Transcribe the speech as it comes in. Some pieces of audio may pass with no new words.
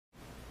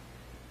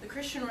The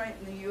Christian right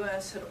in the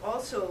U.S. had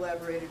also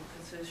elaborated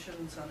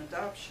positions on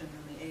adoption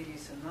in the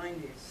 80s and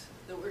 90s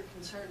that were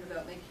concerned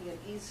about making it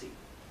easy,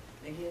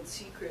 making it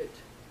secret,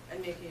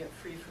 and making it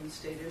free from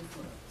state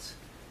influence.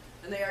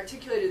 And they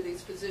articulated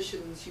these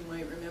positions, you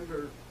might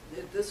remember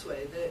it this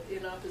way, that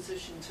in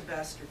opposition to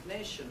Bastard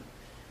Nation,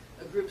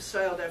 a group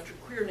styled after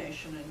Queer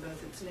Nation in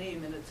both its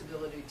name and its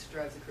ability to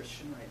drive the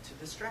Christian right to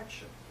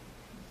distraction.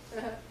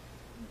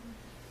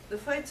 The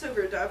fights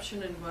over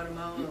adoption in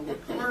Guatemala were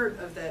part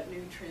of that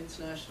new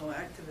transnational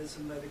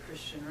activism by the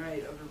Christian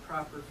right over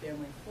proper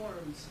family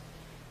forms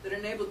that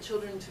enabled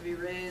children to be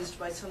raised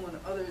by someone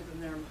other than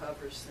their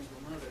impoverished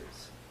single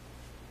mothers.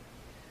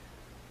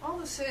 All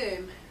the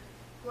same,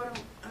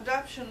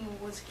 adoption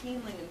was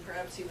keenly and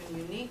perhaps even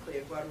uniquely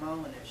a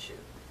Guatemalan issue,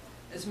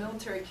 as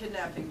military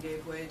kidnapping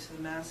gave way to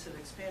the massive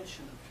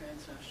expansion of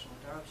transnational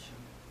adoption.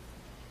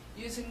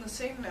 Using the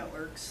same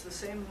networks, the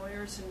same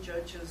lawyers and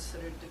judges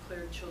that had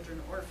declared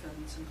children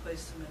orphans and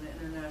placed them in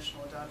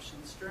international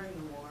adoptions during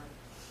the war,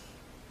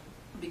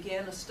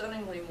 began a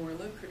stunningly more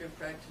lucrative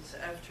practice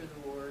after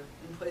the war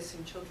in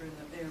placing children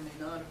that may or may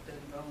not have been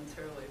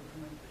voluntarily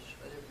relinquished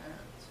by their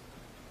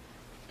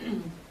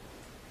parents.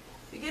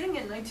 Beginning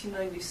in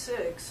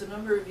 1996, a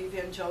number of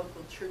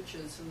evangelical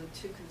churches and the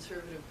two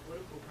conservative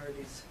political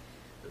parties,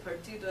 the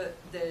Partido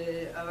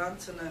de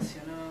Avanza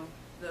Nacional,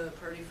 the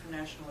Party for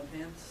National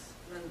Advancement,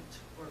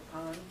 or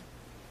PAN,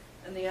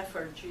 and the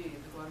FRG,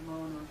 the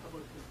Guatemalan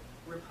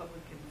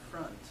Republican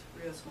Front,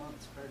 Rios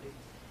Montt's party,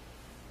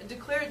 and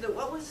declared that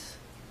what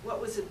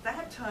was at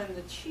that time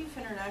the chief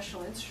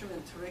international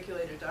instrument to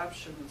regulate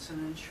adoptions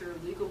and ensure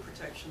legal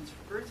protections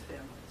for birth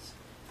families,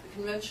 the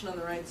Convention on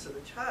the Rights of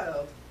the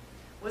Child,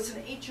 was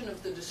an agent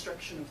of the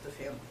destruction of the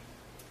family.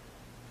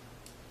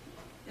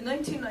 In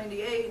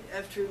 1998,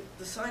 after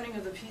the signing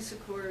of the peace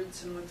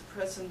accords and with the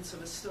presence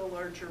of a still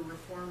larger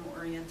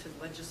reform-oriented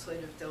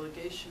legislative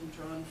delegation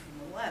drawn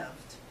from the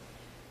left,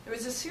 there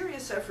was a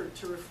serious effort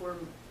to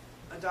reform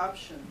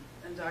adoption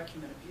and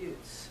document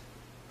abuse.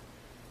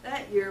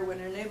 That year, when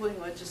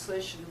enabling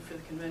legislation for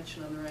the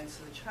Convention on the Rights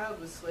of the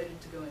Child was slated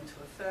to go into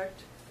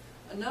effect,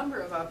 a number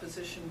of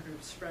opposition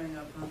groups sprang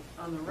up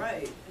on the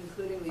right,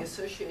 including the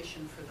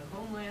Association for the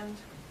Homeland,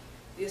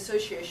 the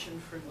Association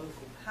for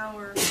Local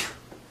Power,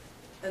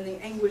 and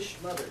the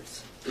Anguished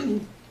Mothers, the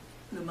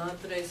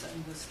Madres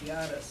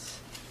Angustiadas,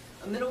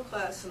 a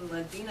middle-class and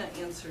Latina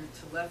answer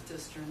to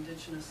leftist or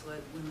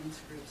indigenous-led women's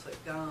groups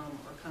like GAM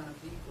or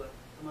Canavigua,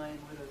 the Mayan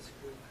Widows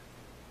group.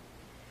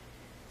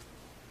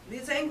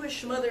 These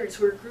Anguished Mothers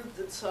were a group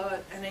that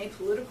sought an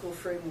apolitical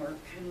framework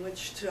in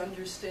which to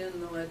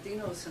understand the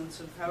Latino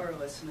sense of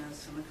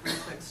powerlessness in the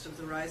context of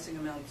the rising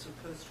amounts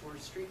of post-war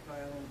street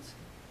violence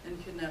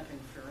and kidnapping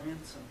for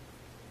ransom.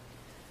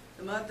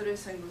 The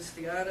Madres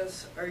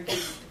Angustiadas argued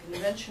that the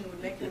convention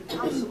would make it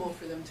impossible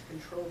for them to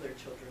control their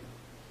children,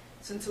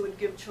 since it would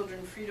give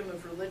children freedom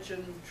of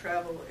religion,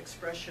 travel,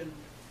 expression,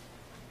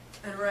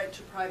 and a right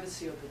to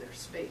privacy over their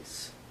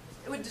space.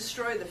 It would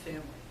destroy the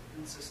family,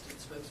 insisted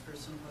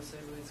spokesperson Jose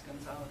Luis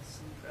Gonzalez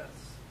in the press.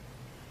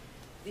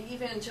 The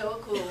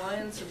Evangelical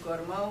Alliance of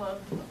Guatemala,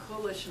 a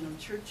coalition of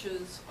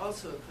churches,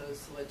 also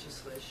opposed the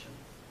legislation.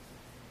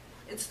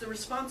 It's the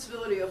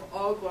responsibility of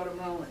all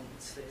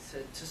Guatemalans, they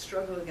said, to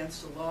struggle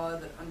against a law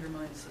that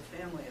undermines the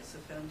family as the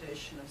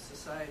foundation of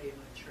society and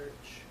the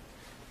church.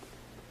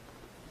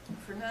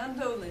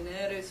 Fernando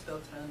Linares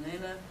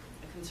Beltranena,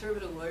 a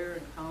conservative lawyer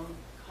and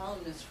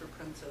columnist for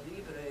Prensa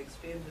Libre,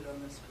 expanded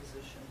on this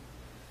position.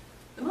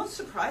 The most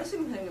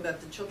surprising thing about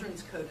the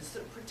Children's Code is that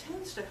it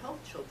pretends to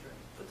help children,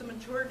 but the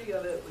majority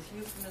of it with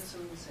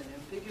euphemisms and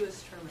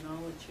ambiguous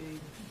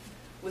terminology,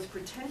 with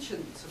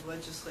pretensions of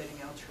legislating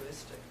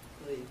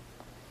altruistically,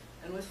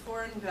 and with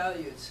foreign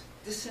values,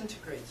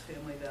 disintegrates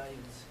family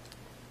values,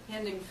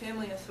 handing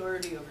family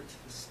authority over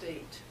to the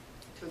state,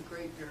 to a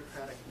great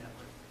bureaucratic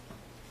network.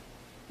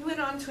 He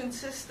went on to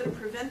insist that it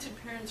prevented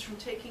parents from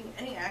taking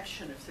any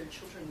action if their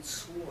children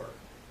swore,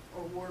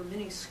 or wore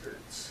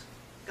miniskirts,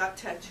 got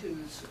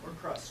tattoos, or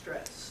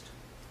cross-dressed.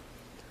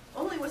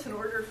 Only with an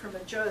order from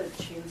a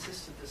judge, he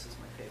insisted, this is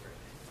my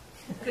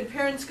favorite, could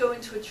parents go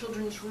into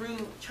a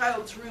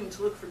child's room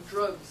to look for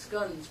drugs,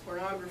 guns,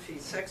 pornography,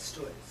 sex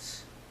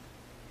toys.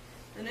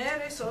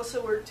 Linares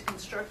also worked to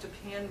construct a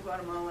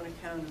pan-Guatemalan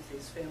account of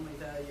these family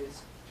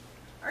values,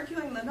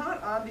 arguing the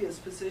not obvious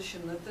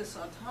position that this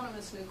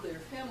autonomous nuclear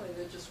family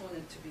that just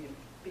wanted to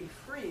be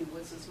free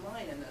was as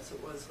Mayan as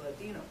it was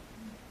Latino.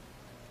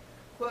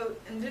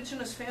 Quote,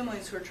 indigenous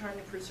families who are trying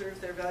to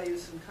preserve their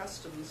values and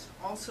customs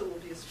also will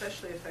be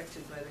especially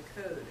affected by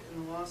the code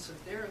in the loss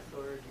of their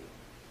authority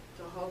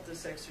to halt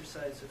this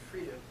exercise of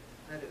freedom,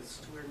 that is,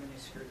 to wear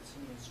miniskirts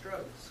and use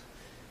drugs,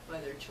 by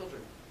their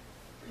children.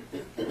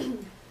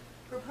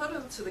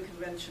 Proponents of the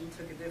convention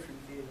took a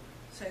different view,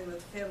 saying that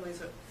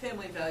the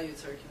family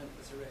values argument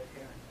was a red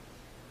herring.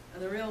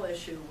 And the real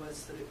issue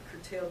was that it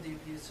curtailed the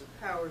abuse of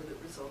power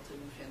that resulted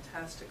in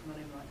fantastic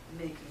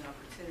money-making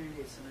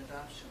opportunities in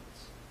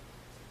adoptions.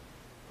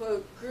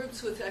 Quote,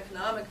 groups with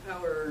economic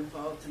power are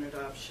involved in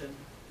adoption,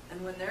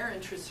 And when their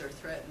interests are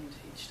threatened,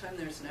 each time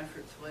there's an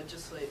effort to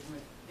legislate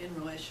in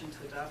relation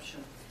to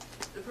adoption,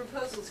 the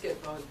proposals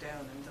get bogged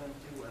down and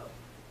don't do well,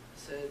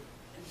 said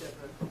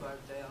Deborah Cobarte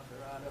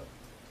Alvarado,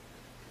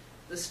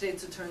 the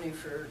state's attorney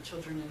for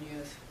children and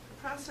youth.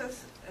 The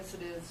process, as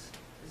it is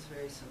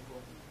very simple.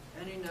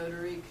 Any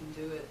notary can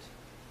do it,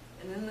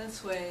 and in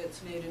this way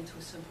it's made into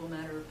a simple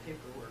matter of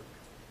paperwork,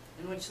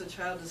 in which the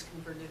child is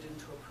converted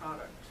into a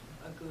product,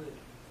 a good,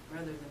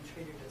 rather than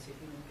treated as a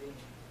human being.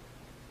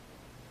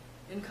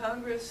 In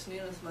Congress,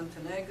 Nilith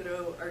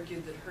Montenegro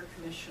argued that her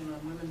Commission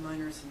on Women,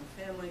 Minors, and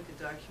the Family could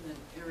document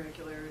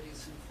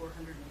irregularities in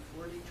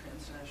 440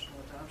 transnational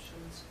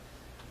adoptions,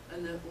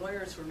 and that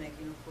lawyers were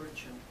making a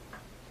fortune,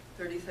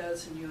 $30,000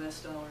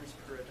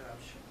 per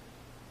adoption.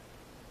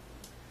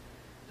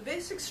 The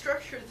basic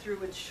structure through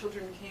which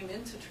children came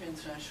into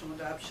transnational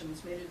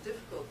adoptions made it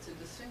difficult to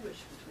distinguish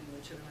between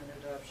legitimate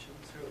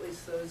adoptions, or at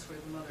least those where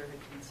the mother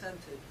had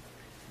consented.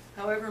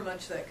 However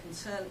much that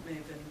consent may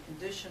have been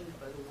conditioned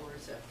by the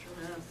war's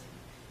aftermath,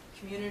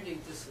 community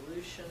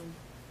dissolution,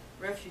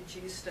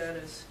 refugee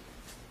status,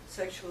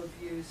 sexual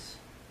abuse,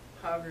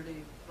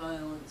 poverty,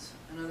 violence,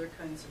 and other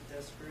kinds of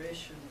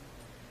desperation,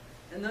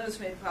 and those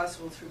made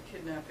possible through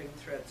kidnapping,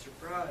 threats, or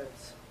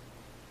bribes.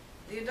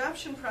 The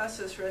adoption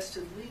process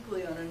rested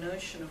legally on a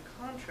notion of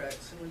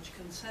contracts in which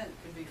consent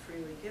could be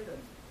freely given,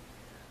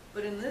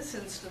 but in this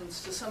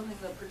instance to something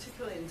that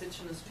particularly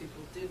indigenous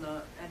people did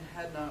not and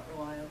had not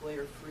reliably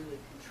or freely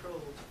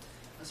controlled,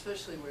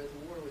 especially where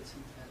the war was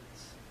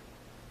intense,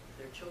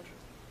 their children.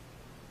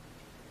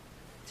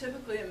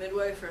 Typically, a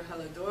midwife or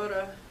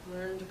haladora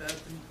learned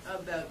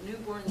about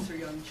newborns or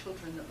young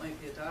children that might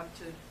be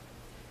adopted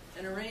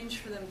and arranged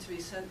for them to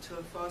be sent to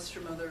a foster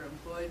mother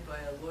employed by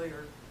a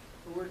lawyer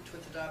who worked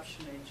with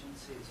adoption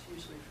agencies,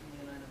 usually from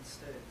the United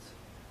States.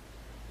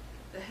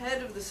 The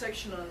head of the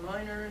section on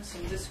minors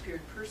and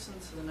disappeared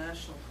persons of the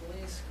National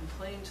Police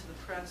complained to the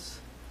press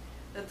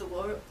that the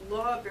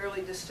law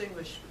barely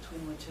distinguished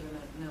between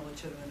legitimate and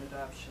illegitimate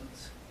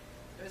adoptions.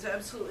 There was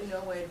absolutely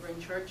no way to bring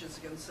charges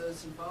against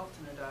those involved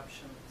in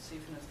adoptions,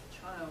 even if the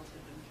child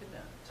had been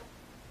kidnapped.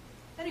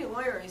 Any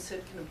lawyer, he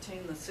said, can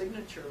obtain the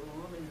signature of a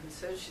woman who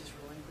says she's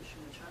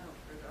relinquishing a child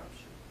for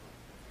adoption.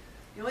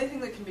 The only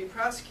thing that can be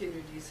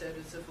prosecuted, he said,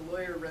 is if a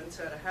lawyer rents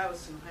out a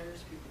house and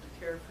hires people to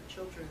care for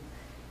children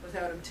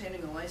without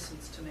obtaining a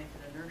license to make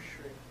it a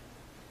nursery.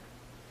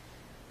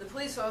 The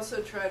police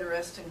also tried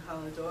arresting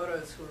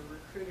haladoras who were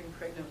recruiting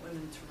pregnant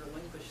women to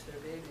relinquish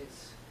their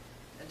babies,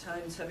 at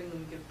times having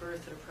them give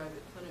birth at a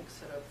private clinic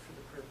set up for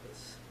the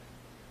purpose.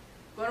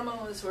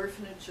 Guatemala's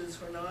orphanages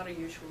were not a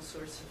usual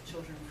source of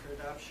children for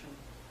adoption.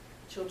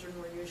 Children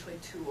were usually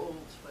too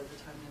old by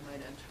the time they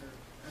might enter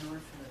an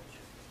orphanage.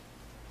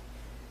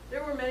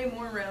 There were many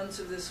more rounds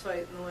of this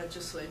fight in the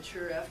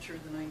legislature after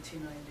the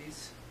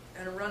 1990s,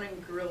 and a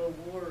running guerrilla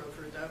war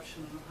over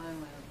adoption in the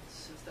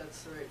highlands, if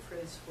that's the right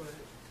phrase for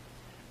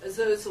it, as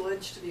those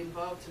alleged to be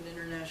involved in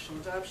international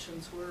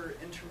adoptions were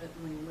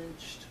intermittently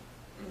lynched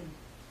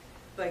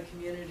by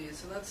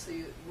communities, and that's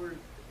the word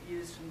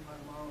used in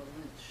Guatemala,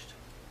 lynched,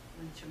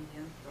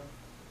 lynchamiento.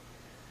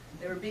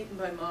 They were beaten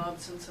by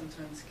mobs and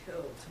sometimes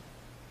killed.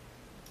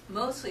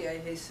 Mostly, I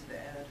hasten to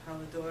add,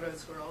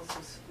 haladoras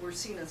were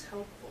seen as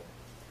helpful.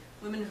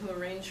 Women who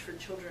arranged for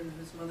children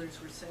whose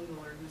mothers were single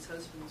or whose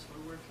husbands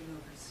were working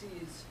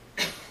overseas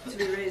to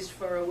be raised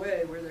far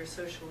away where their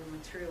social or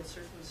material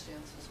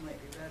circumstances might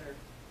be better.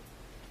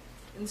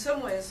 In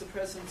some ways, the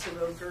presence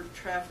of overt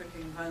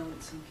trafficking,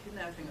 violence, and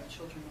kidnapping of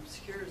children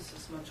obscures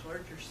this much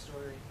larger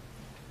story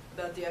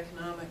about the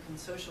economic and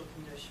social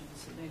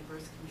conditions that made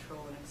birth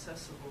control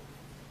inaccessible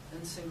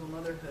and single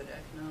motherhood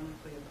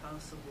economically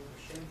impossible or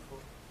shameful.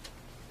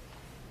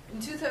 In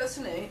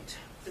 2008,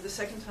 for the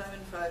second time in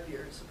 5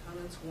 years,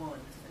 opponents won,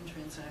 and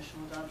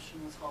transnational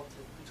adoption was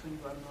halted between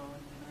Guatemala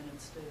and the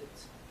United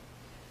States.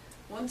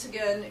 Once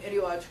again,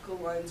 ideological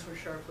lines were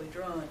sharply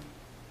drawn.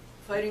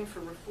 Fighting for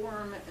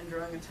reform and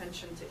drawing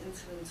attention to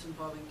incidents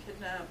involving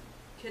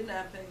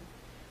kidnapping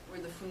were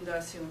the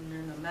Fundación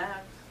Mirna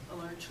Mac, a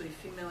largely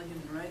female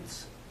human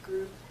rights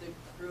group that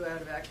grew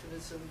out of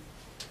activism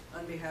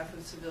on behalf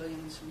of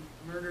civilians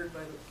murdered by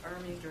the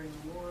army during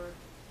the war,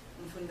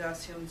 and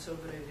Fundación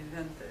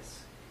Sobrevivientes,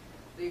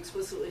 the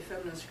explicitly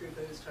feminist group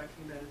I was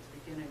talking about at the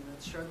beginning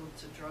that struggled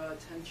to draw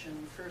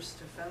attention first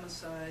to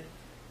femicide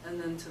and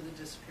then to the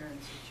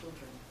disappearance of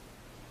children.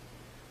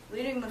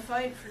 Leading the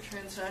fight for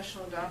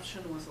transnational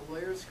adoption was a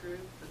lawyers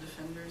group, the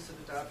Defenders of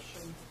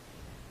Adoption,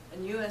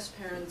 and U.S.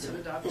 parents of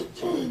adopted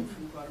children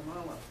from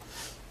Guatemala,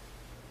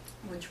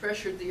 which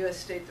pressured the U.S.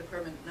 State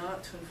Department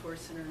not to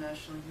enforce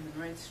international human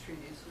rights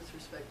treaties with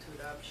respect to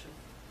adoption,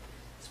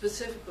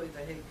 specifically the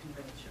Hague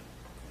Convention.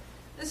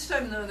 This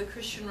time, though, the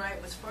Christian right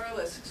was far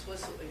less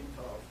explicitly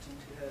involved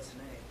in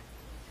 2008,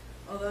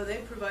 although they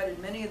provided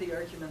many of the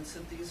arguments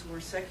that these more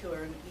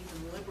secular and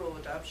even liberal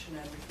adoption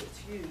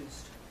advocates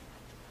used.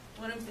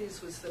 One of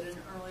these was that an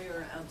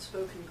earlier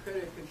outspoken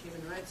critic of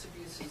human rights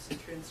abuses in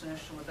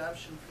transnational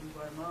adoption from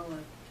Guatemala,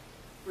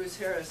 Bruce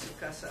Harris of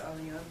Casa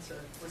Alianza,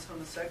 was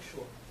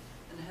homosexual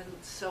and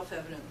hence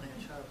self-evidently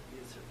a child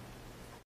abuser.